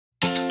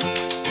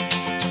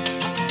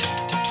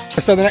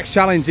So the next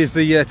challenge is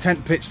the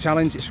tent pitch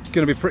challenge. It's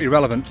going to be pretty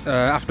relevant.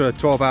 After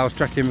 12 hours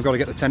trekking, we've got to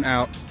get the tent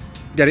out,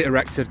 get it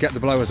erected, get the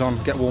blowers on,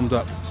 get warmed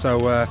up. So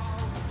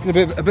going to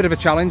be a bit of a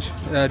challenge,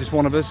 just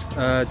one of us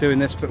doing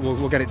this, but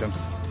we'll get it done.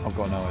 I've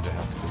got no idea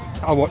how to do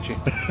it. I'll watch you.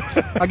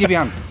 I'll give you a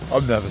hand.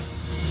 I'm nervous.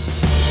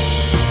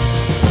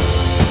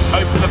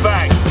 Open the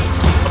bag.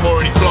 I'm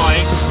already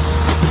flying.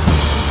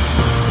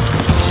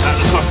 At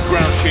the top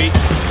ground sheet.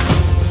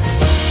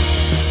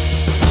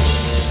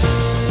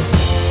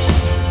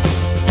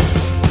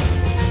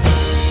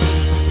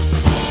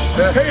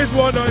 Here's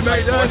one I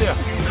made earlier.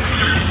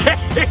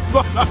 Here's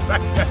one I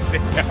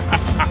made earlier.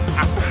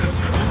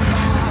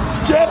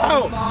 Get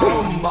out!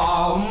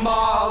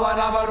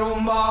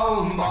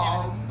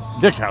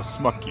 Look how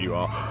smuck you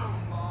are.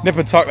 Nip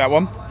and tuck that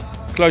one.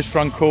 Close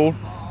front call.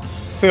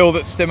 Feel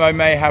that Stimo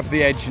may have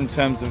the edge in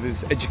terms of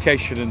his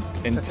education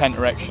in tent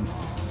erection.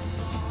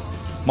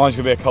 Mine's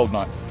going to be a cold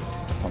night.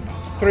 Fun.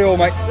 3-all,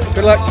 mate.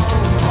 Good luck.